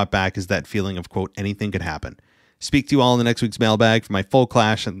H has brought back is that feeling of, quote, anything could happen. Speak to you all in the next week's mailbag for my full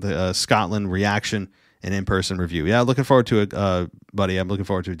Clash and the Scotland reaction and in-person review. Yeah, looking forward to it, buddy. I'm looking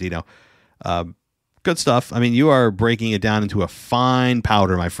forward to it, Dino. Good stuff. I mean, you are breaking it down into a fine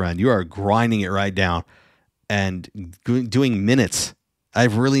powder, my friend. You are grinding it right down and doing minutes.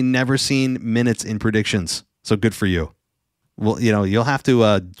 I've really never seen minutes in predictions, so good for you. Well, you'll have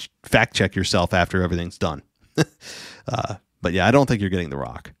to fact check yourself after everything's done. But yeah, I don't think you're getting The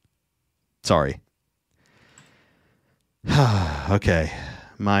Rock. Sorry. Okay.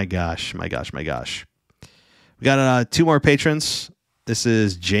 My gosh. We got 2 more patrons. This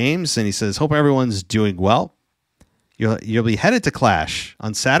is James, and he says, hope everyone's doing well. You'll be headed to Clash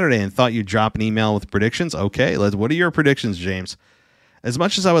on Saturday and thought you'd drop an email with predictions. Okay, what are your predictions, James? As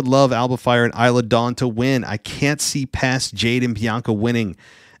much as I would love Alba Fire and Isla Dawn to win, I can't see past Jade and Bianca winning,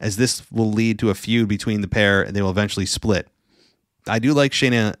 as this will lead to a feud between the pair and they will eventually split. I do like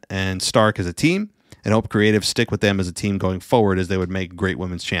Shayna and Stark as a team and hope creative stick with them as a team going forward, as they would make great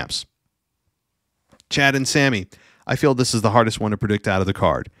women's champs. Chad and Sammy, I feel this is the hardest one to predict out of the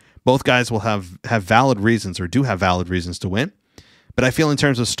card. Both guys will have valid reasons, or do have valid reasons, to win. But I feel in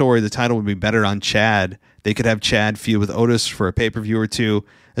terms of story, the title would be better on Chad. They could have Chad feud with Otis for a pay-per-view or two.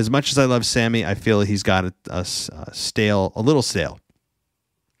 As much as I love Sammy, I feel he's got a little stale.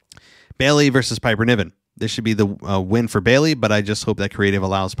 Bayley versus Piper Niven. This should be the win for Bayley, but I just hope that creative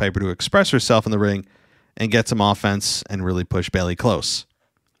allows Piper to express herself in the ring and get some offense and really push Bayley close.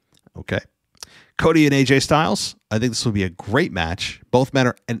 Okay. Cody and AJ Styles. I think this will be a great match. Both men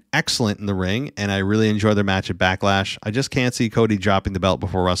are excellent in the ring, and I really enjoy their match at Backlash. I just can't see Cody dropping the belt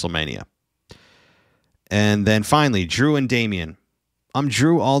before WrestleMania. And then finally, Drew and Damian. I'm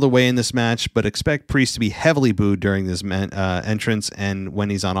Drew all the way in this match, but expect Priest to be heavily booed during this entrance, and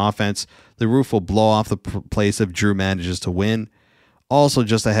when he's on offense, the roof will blow off the place if Drew manages to win. Also,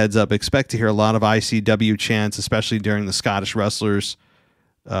 just a heads up, expect to hear a lot of ICW chants, especially during the Scottish wrestlers.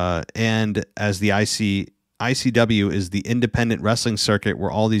 And as the ICW is the independent wrestling circuit where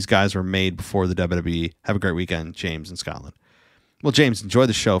all these guys were made before the WWE. Have a great weekend, James in Scotland. Well, James, enjoy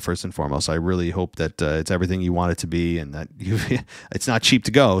the show first and foremost. I really hope that it's everything you want it to be, and that it's not cheap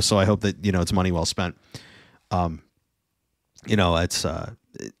to go. So I hope that it's money well spent. It's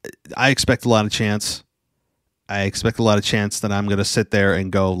I expect a lot of chance. I expect a lot of chance that I'm going to sit there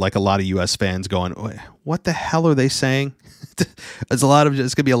and go like a lot of U.S. fans going, "What the hell are they saying?" It's going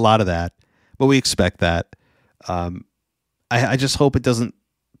to be a lot of that, but we expect that. I just hope it doesn't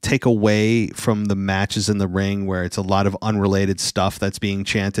take away from the matches in the ring where it's a lot of unrelated stuff that's being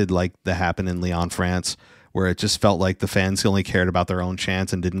chanted, like that happened in Lyon, France, where it just felt like the fans only cared about their own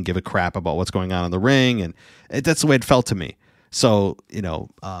chants and didn't give a crap about what's going on in the ring. And that's the way it felt to me. So,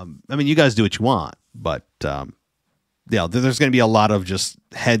 you guys do what you want, but, there's going to be a lot of just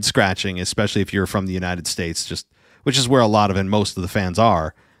head scratching, especially if you're from the United States, which is where a lot of and most of the fans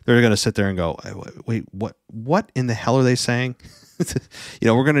are. They're going to sit there and go, wait, what in the hell are they saying?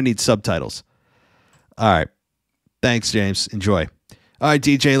 We're going to need subtitles. All right. Thanks, James. Enjoy. All right,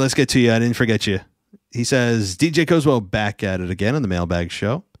 DJ, let's get to you. I didn't forget you. He says, DJ Cosmo back at it again on the Mailbag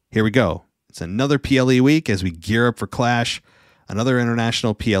Show. Here we go. It's another PLE week as we gear up for Clash. Another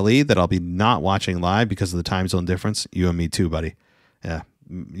international PLE that I'll be not watching live because of the time zone difference. You and me too, buddy. Yeah,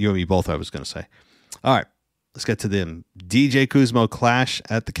 you and me both, I was going to say. All right. Let's get to them. DJ Kuzmo Clash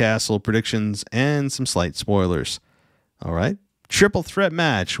at the Castle predictions and some slight spoilers. All right. Triple threat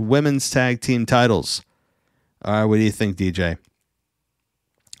match, women's tag team titles. All right. What do you think, DJ?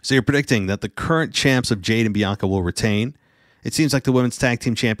 So you're predicting that the current champs of Jade and Bianca will retain. It seems like the women's tag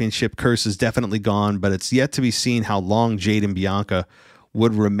team championship curse is definitely gone, but it's yet to be seen how long Jade and Bianca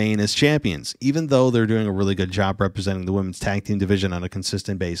would remain as champions, even though they're doing a really good job representing the women's tag team division on a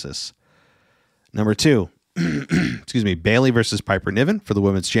consistent basis. Number 2. Bayley versus Piper Niven for the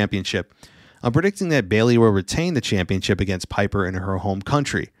women's championship. I'm predicting that Bayley will retain the championship against Piper in her home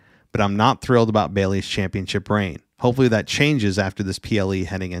country, but I'm not thrilled about Bayley's championship reign. Hopefully that changes after this PLE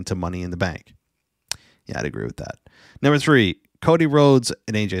heading into Money in the Bank. Yeah, I'd agree with that. Number 3, Cody Rhodes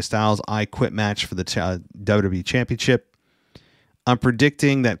and AJ Styles I Quit match for the WWE Championship. I'm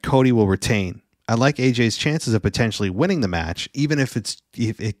predicting that Cody will retain. I like AJ's chances of potentially winning the match, even if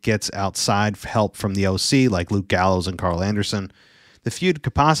it gets outside help from the OC like Luke Gallows and Carl Anderson. The feud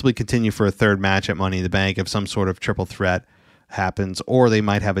could possibly continue for a third match at Money in the Bank if some sort of triple threat happens, or they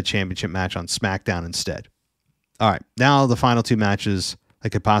might have a championship match on SmackDown instead. All right, now the final 2 matches that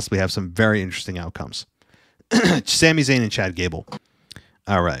could possibly have some very interesting outcomes. Sami Zayn and Chad Gable.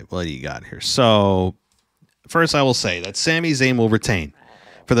 All right, what do you got here? So, first I will say that Sami Zayn will retain.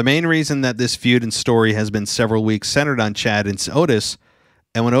 For the main reason that this feud and story has been several weeks centered on Chad and Otis,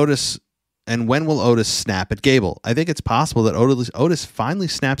 and when will Otis snap at Gable? I think it's possible that Otis finally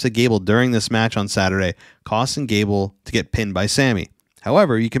snaps at Gable during this match on Saturday, costing Gable to get pinned by Sami.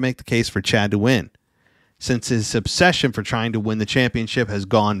 However, you can make the case for Chad to win, since his obsession for trying to win the championship has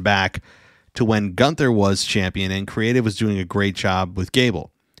gone back to when Gunther was champion and Creative was doing a great job with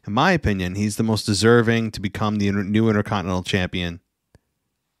Gable. In my opinion, he's the most deserving to become the new Intercontinental Champion.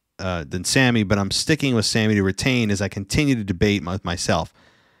 than Sammy, but I'm sticking with Sammy to retain as I continue to debate with myself.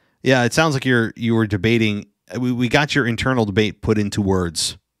 Yeah, it sounds like you were debating. We got your internal debate put into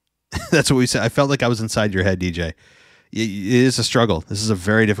words. That's what we said. I felt like I was inside your head, DJ. It is a struggle. This is a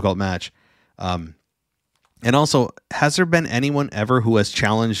very difficult match. And also, has there been anyone ever who has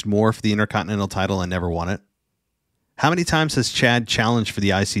challenged more for the Intercontinental title and never won it? How many times has Chad challenged for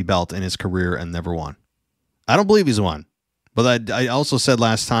the IC belt in his career and never won? I don't believe he's won. But I also said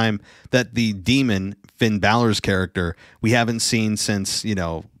last time that the demon, Finn Balor's character, we haven't seen since,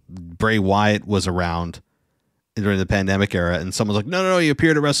 Bray Wyatt was around during the pandemic era, and someone's like, no, he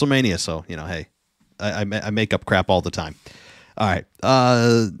appeared at WrestleMania. So, hey, I make up crap all the time. All right.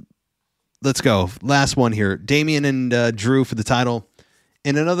 Let's go. Last one here. Damian and Drew for the title.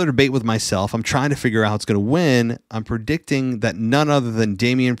 In another debate with myself, I'm trying to figure out who's going to win. I'm predicting that none other than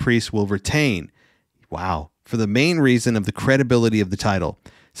Damian Priest will retain. Wow. For the main reason of the credibility of the title.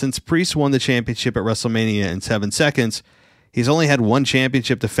 Since Priest won the championship at WrestleMania in 7 seconds, he's only had one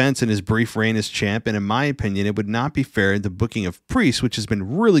championship defense in his brief reign as champ, and in my opinion, it would not be fair in the booking of Priest, which has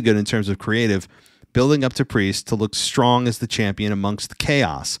been really good in terms of creative, building up to Priest to look strong as the champion amongst the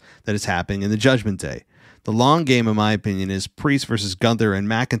chaos that is happening in the Judgment Day. The long game, in my opinion, is Priest versus Gunther and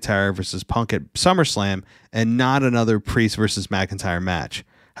McIntyre versus Punk at SummerSlam, and not another Priest versus McIntyre match.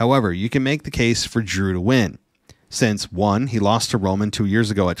 However, you can make the case for Drew to win, since 1, he lost to Roman 2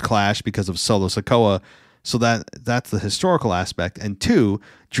 years ago at Clash because of Solo Sikoa, so that's the historical aspect, and 2,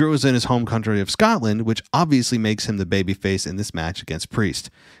 Drew is in his home country of Scotland, which obviously makes him the babyface in this match against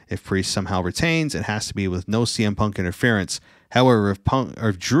Priest. If Priest somehow retains, it has to be with no CM Punk interference. However,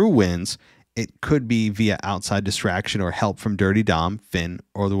 if Drew wins, it could be via outside distraction or help from Dirty Dom, Finn,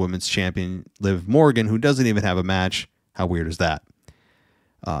 or the women's champion Liv Morgan, who doesn't even have a match. How weird is that?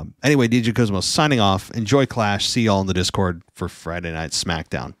 Anyway, DJ Cosmos signing off. Enjoy Clash. See y'all in the Discord for Friday Night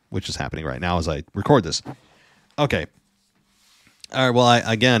SmackDown, which is happening right now as I record this. Okay. All right.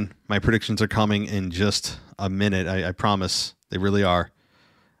 Well, my predictions are coming in just a minute. I promise. They really are.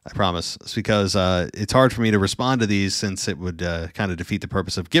 I promise. It's because it's hard for me to respond to these since it would kind of defeat the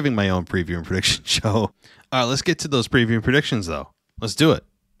purpose of giving my own preview and prediction show. All right, let's get to those preview and predictions, though. Let's do it.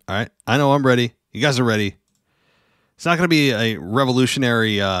 All right. I know I'm ready. You guys are ready. It's not going to be a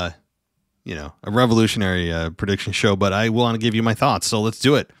revolutionary, prediction show, but I will want to give you my thoughts. So let's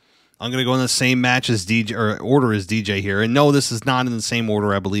do it. I'm going to go in the same match as DJ or order as DJ here. And no, this is not in the same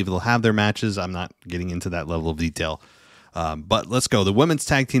order. I believe they'll have their matches. I'm not getting into that level of detail. But let's go. The women's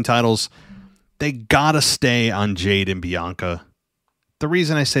tag team titles, they got to stay on Jade and Bianca. The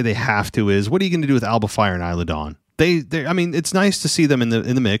reason I say they have to is, what are you going to do with Alba Fire and Isla Dawn? It's nice to see them in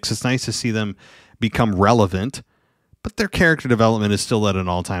the mix. It's nice to see them become relevant, but their character development is still at an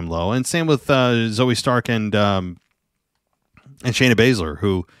all-time low. And same with Zoe Stark and Shayna Baszler,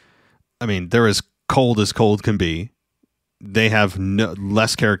 who, they're as cold can be. They have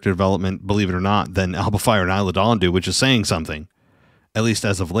less character development, believe it or not, than Alba Fire and Isla Dawn do, which is saying something, at least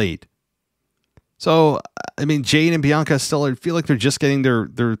as of late. So, Jade and Bianca still, I feel like they're just getting their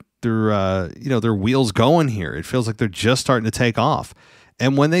wheels going here. It feels like they're just starting to take off.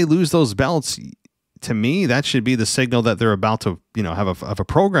 And when they lose those belts, to me, that should be the signal that they're about to, have a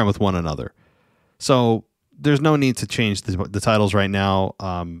program with one another. So there's no need to change the titles right now.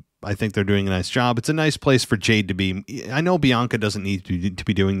 I think they're doing a nice job. It's a nice place for Jade to be. I know Bianca doesn't need to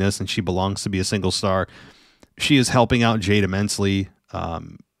be doing this, and she belongs to be a single star. She is helping out Jade immensely,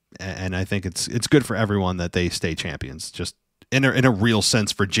 and I think it's good for everyone that they stay champions. Just in a real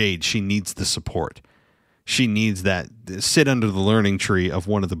sense for Jade, she needs the support. She needs that sit under the learning tree of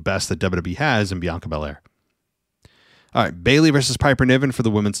one of the best that WWE has in Bianca Belair. All right, Bayley versus Piper Niven for the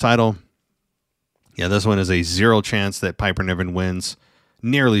women's title. Yeah, this one is a 0 chance that Piper Niven wins.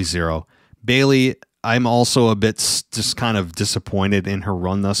 Nearly 0. Bayley, I'm also a bit just kind of disappointed in her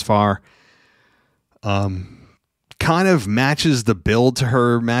run thus far. Kind of matches the build to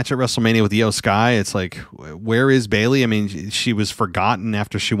her match at WrestleMania with Io Sky. It's like, where is Bayley? She was forgotten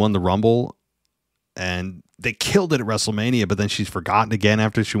after she won the Rumble, and they killed it at WrestleMania, but then she's forgotten again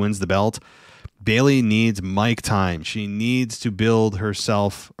after she wins the belt. Bayley needs mic time. She needs to build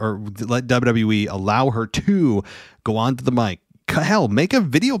herself, or let WWE allow her to go onto the mic. Hell, make a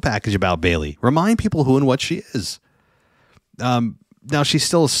video package about Bayley. Remind people who and what she is. Now, she's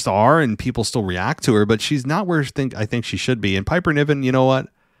still a star and people still react to her, but she's not where I think she should be. And Piper Niven, you know what?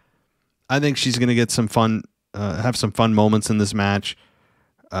 I think she's going to get some fun, have some fun moments in this match.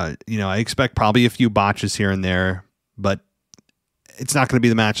 I expect probably a few botches here and there, but it's not going to be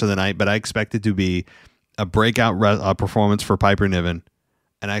the match of the night. But I expect it to be a breakout performance for Piper Niven.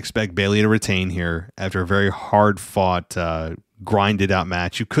 And I expect Bayley to retain here after a very hard-fought grinded out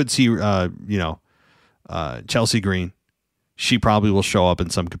match. You could see, Chelsea Green. She probably will show up in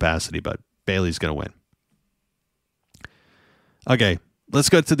some capacity, but Bayley's going to win. Okay, let's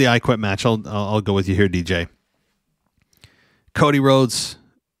go to the I Quit match. I'll go with you here, DJ. Cody Rhodes,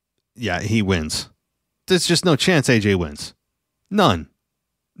 yeah, he wins. There's just no chance AJ wins. None.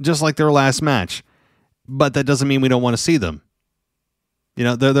 Just like their last match. But that doesn't mean we don't want to see them. You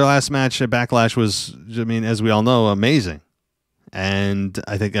know, their last match at Backlash was, I mean, as we all know, amazing. And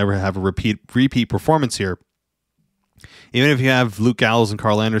I think they have a repeat performance here. Even if you have Luke Gallows and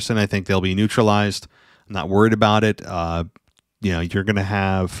Carl Anderson, I think they'll be neutralized. I'm not worried about it. You're going to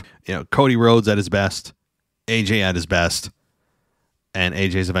have, Cody Rhodes at his best, AJ at his best, and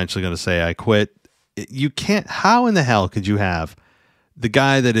AJ's eventually going to say, I quit. You can't, how in the hell could you have the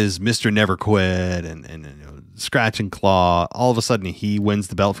guy that is Mr. Never Quit and scratch and claw, all of a sudden he wins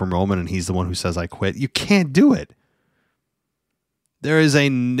the belt from Roman and he's the one who says, I quit. You can't do it. There is a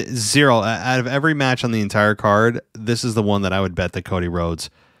zero out of every match on the entire card. This is the one that I would bet that Cody Rhodes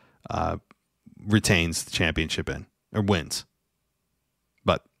retains the championship in or wins.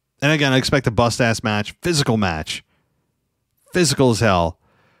 And again, I expect a bust-ass match, physical as hell,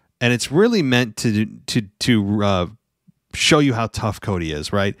 and it's really meant to show you how tough Cody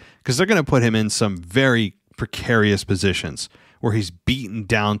is, right? Because they're going to put him in some very precarious positions where he's beaten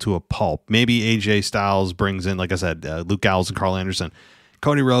down to a pulp. Maybe AJ Styles brings in, like I said, Luke Gallows and Carl Anderson.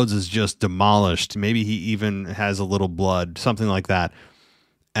 Cody Rhodes is just demolished. Maybe he even has a little blood, something like that.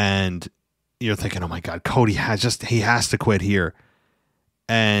 And you're thinking, oh my God, Cody he has to quit here.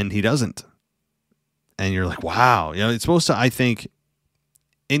 And he doesn't. And you're like, wow. It's supposed to, I think,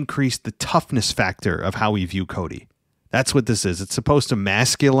 increase the toughness factor of how we view Cody. That's what this is. It's supposed to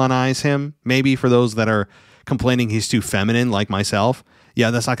masculinize him, maybe for those that are complaining he's too feminine, like myself.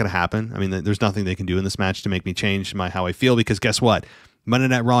 Yeah, that's not going to happen. I mean, there's nothing they can do in this match to make me change how I feel, because guess what? Monday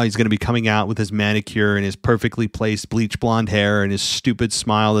Night Raw, he's going to be coming out with his manicure and his perfectly placed bleach blonde hair and his stupid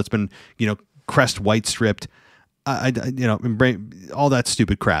smile that's been, crest white stripped. All that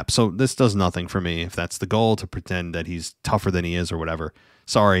stupid crap. So this does nothing for me if that's the goal, to pretend that he's tougher than he is or whatever.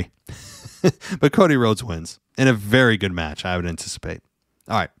 Sorry. But Cody Rhodes wins in a very good match, I would anticipate.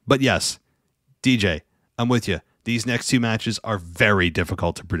 All right. But yes, DJ, I'm with you. These next two matches are very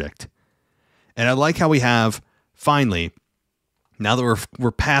difficult to predict. And I like how we have, finally, now that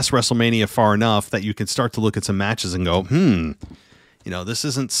we're past WrestleMania far enough that you can start to look at some matches and go, this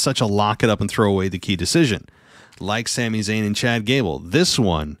isn't such a lock it up and throw away the key decision. Like Sami Zayn and Chad Gable. This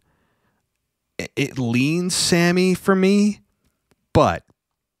one, it leans Sami for me, but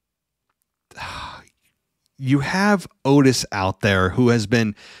you have Otis out there who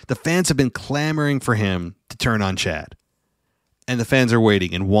the fans have been clamoring for him to turn on Chad. And the fans are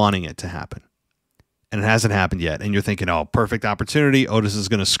waiting and wanting it to happen. And it hasn't happened yet. And you're thinking, oh, perfect opportunity. Otis is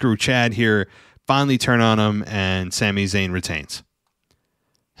going to screw Chad here, finally turn on him, and Sami Zayn retains.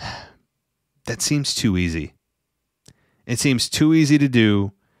 That seems too easy. It seems too easy to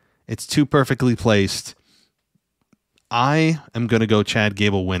do. It's too perfectly placed. I am going to go Chad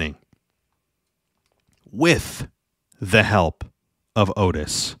Gable winning with the help of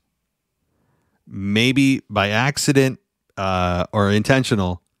Otis. Maybe by accident or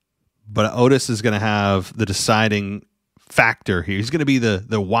intentional, but Otis is going to have the deciding factor here. He's going to be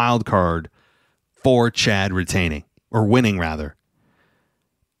the wild card for Chad retaining, or winning rather.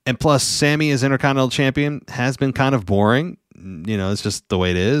 And plus, Sami as Intercontinental Champion has been kind of boring. It's just the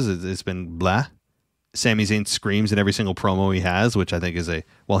way it is. It's been blah. Sami Zayn screams in every single promo he has, which I think is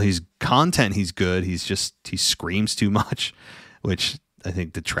he's content, he's good. He screams too much, which I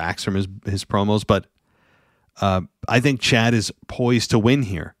think detracts from his promos. But I think Chad is poised to win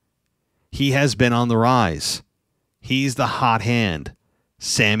here. He has been on the rise. He's the hot hand.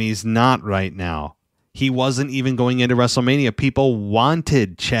 Sami's not right now. He wasn't even going into WrestleMania. People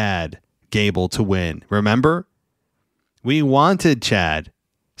wanted Chad Gable to win. Remember? We wanted Chad.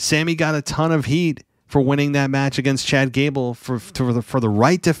 Sami got a ton of heat for winning that match against Chad Gable for the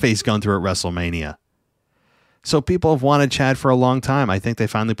right to face Gunther at WrestleMania. So people have wanted Chad for a long time. I think they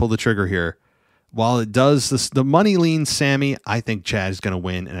finally pulled the trigger here. While it does, the money leans Sami, I think Chad is going to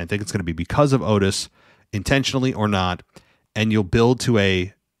win, and I think it's going to be because of Otis, intentionally or not, and you'll build to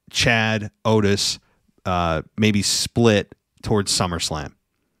a Chad-Otis maybe split towards SummerSlam.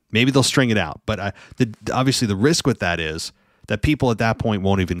 Maybe they'll string it out, but obviously the risk with that is that people at that point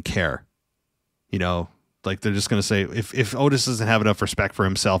won't even care. Like they're just going to say, if Otis doesn't have enough respect for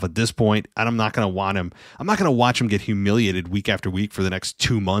himself at this point, and I'm not going to want him. I'm not going to watch him get humiliated week after week for the next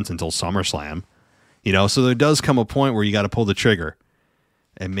 2 months until SummerSlam. So there does come a point where you got to pull the trigger,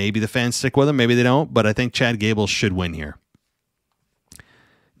 and maybe the fans stick with him, maybe they don't. But I think Chad Gable should win here.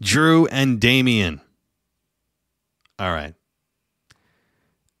 Drew and Damian. All right.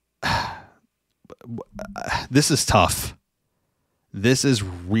 This is tough. This is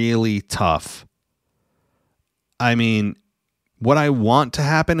really tough. I mean, what I want to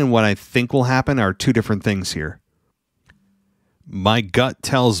happen and what I think will happen are two different things here. My gut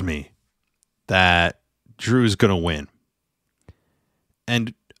tells me that Drew's going to win.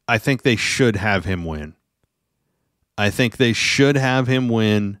 And I think they should have him win. I think they should have him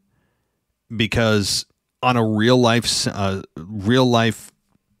win because on a real life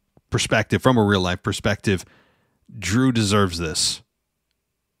perspective, from a real life perspective, Drew deserves this.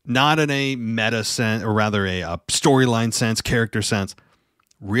 Not in a meta sense, or rather a storyline sense, character sense.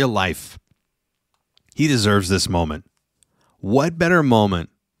 Real life. He deserves this moment. What better moment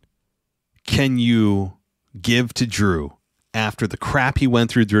can you give to Drew after the crap he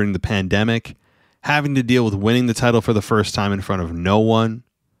went through during the pandemic, having to deal with winning the title for the first time in front of no one,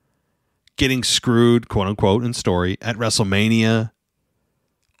 getting screwed, quote unquote, in story at WrestleMania,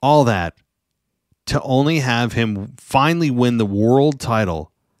 all that, to only have him finally win the world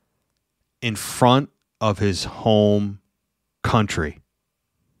title in front of his home country.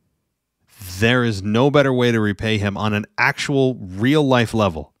 There is no better way to repay him on an actual real life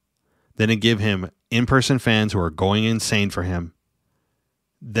level than to give him in-person fans who are going insane for him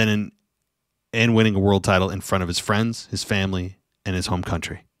than in winning a world title in front of his friends, his family, and his home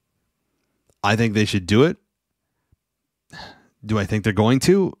country. I think they should do it. Do I think they're going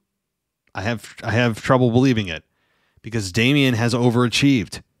to? I have trouble believing it because Damian has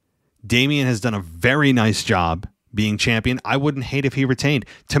overachieved. Damian has done a very nice job being champion. I wouldn't hate if he retained.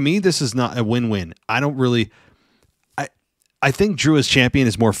 To me, this is not a win-win. I think Drew as champion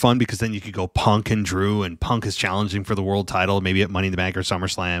is more fun because then you could go Punk and Drew, and Punk is challenging for the world title, maybe at Money in the Bank or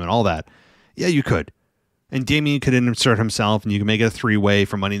SummerSlam and all that. Yeah, you could. And Damian could insert himself, and you can make it a three-way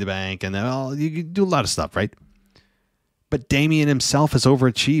for Money in the Bank, and then you could do a lot of stuff, right? But Damian himself has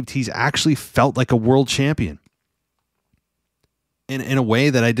overachieved. He's actually felt like a world champion in a way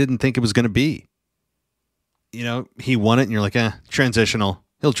that I didn't think it was going to be. You know, he won it, and you're like, transitional.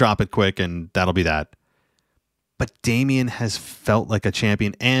 He'll drop it quick, and that'll be that. But Damian has felt like a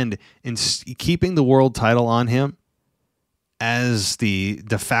champion, and in keeping the world title on him as the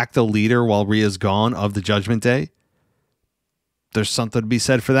de facto leader while Rhea's gone of the Judgment Day, there's something to be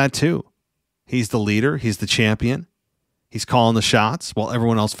said for that too. He's the leader. He's the champion. He's calling the shots while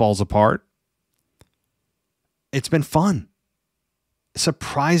everyone else falls apart. It's been fun.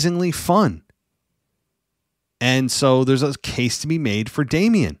 Surprisingly fun. And so there's a case to be made for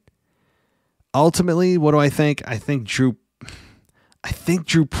Damian. Ultimately, what do I think? I think Drew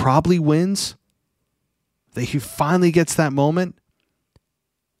probably wins. That he finally gets that moment.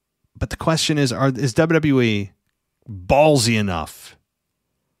 But the question is WWE ballsy enough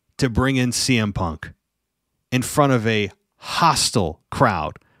to bring in CM Punk in front of a hostile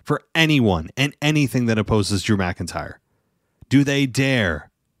crowd for anyone and anything that opposes Drew McIntyre? Do they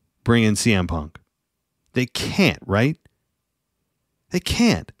dare bring in CM Punk? They can't, right? They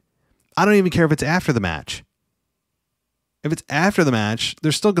can't. I don't even care if it's after the match. If it's after the match,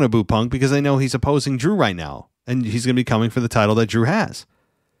 they're still going to boo Punk because they know he's opposing Drew right now. And he's going to be coming for the title that Drew has.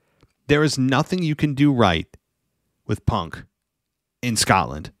 There is nothing you can do right with Punk in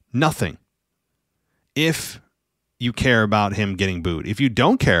Scotland. Nothing. If you care about him getting booed. If you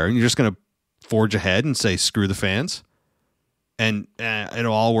don't care and you're just going to forge ahead and say, screw the fans, and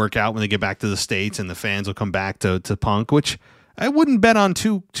it'll all work out when they get back to the States and the fans will come back to Punk, which I wouldn't bet on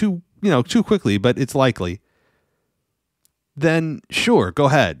too quickly, but it's likely. Then sure, go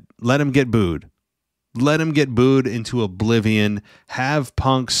ahead. Let him get booed. Let him get booed into oblivion. Have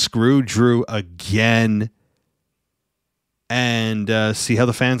Punk screw Drew again. And see how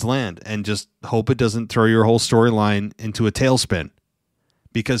the fans land. And just hope it doesn't throw your whole storyline into a tailspin.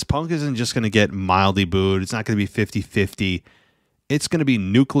 Because Punk isn't just going to get mildly booed. It's not going to be 50-50. It's going to be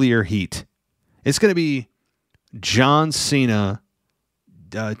nuclear heat. It's going to be John Cena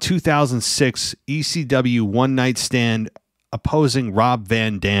 2006 ECW One Night Stand opposing Rob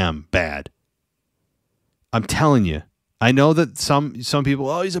Van Dam bad. I'm telling you. I know that some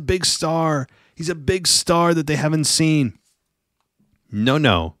people, he's a big star. He's a big star that they haven't seen.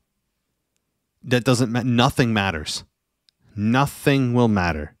 No. That doesn't matter. Nothing matters. Nothing will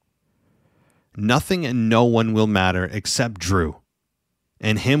matter. Nothing and no one will matter except Drew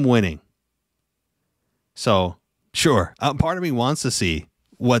and him winning. So, sure, part of me wants to see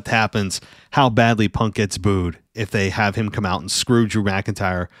what happens, how badly Punk gets booed if they have him come out and screw Drew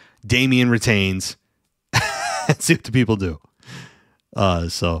McIntyre. Damian retains. And see what the people do.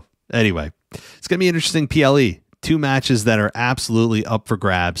 So, anyway, it's going to be interesting PLE. two matches that are absolutely up for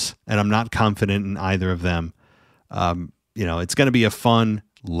grabs, and I'm not confident in either of them. It's going to be a fun,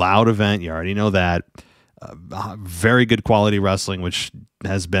 loud event. You already know that. Very good quality wrestling, which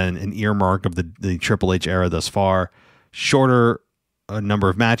has been an earmark of the Triple H era thus far. Shorter number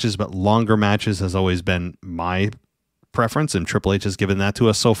of matches, but longer matches has always been my preference, and Triple H has given that to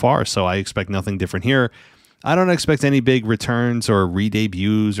us so far, so I expect nothing different here. I don't expect any big returns or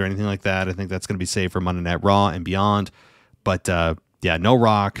re-debuts or anything like that. I think that's going to be saved for Monday Night Raw and beyond. But no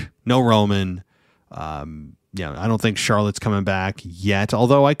Rock, no Roman. I don't think Charlotte's coming back yet,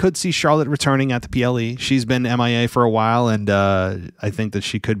 although I could see Charlotte returning at the PLE. She's been MIA for a while, and I think that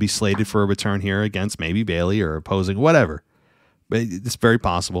she could be slated for a return here against maybe Bayley or opposing, whatever. But it's very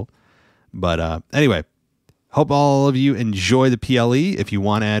possible. But anyway, hope all of you enjoy the PLE. If you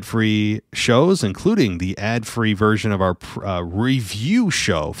want ad-free shows, including the ad-free version of our review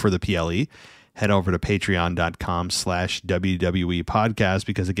show for the PLE, head over to patreon.com/WWE podcast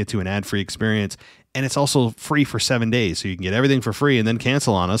because it gets you an ad-free experience. And it's also free for 7 days. So you can get everything for free and then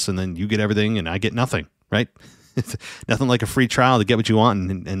cancel on us. And then you get everything and I get nothing, right? It's nothing like a free trial to get what you want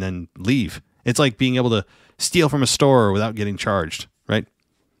and then leave. It's like being able to steal from a store without getting charged, right?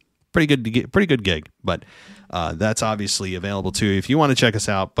 Pretty good gig. But that's obviously available too if you want to check us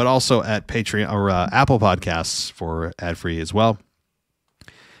out, but also at Patreon or Apple Podcasts for ad-free as well.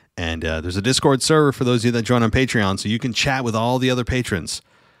 And there's a Discord server for those of you that join on Patreon, so you can chat with all the other patrons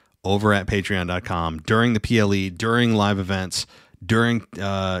over at patreon.com during the PLE, during live events, during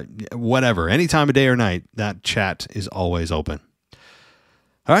whatever, any time of day or night. That chat is always open.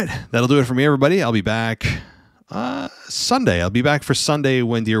 All right, that'll do it for me, everybody. I'll be back Sunday. I'll be back for Sunday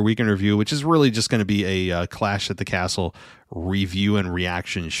Wendy or Weekend Review, which is really just going to be a Clash at the Castle review and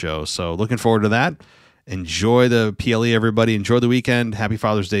reaction show. So looking forward to that. Enjoy the PLE, everybody. Enjoy the weekend. Happy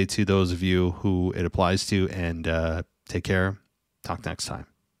Father's Day to those of you who it applies to, and take care. Talk next time.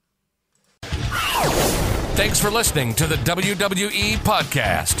 Thanks for listening to the WWE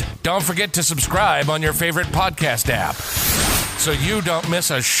Podcast. Don't forget to subscribe on your favorite podcast app so you don't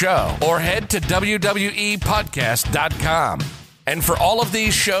miss a show, or head to WWEpodcast.com. And for all of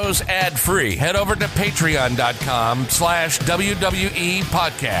these shows ad-free, head over to patreon.com/WWE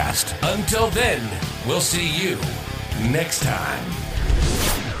Podcast. Until then, we'll see you next time.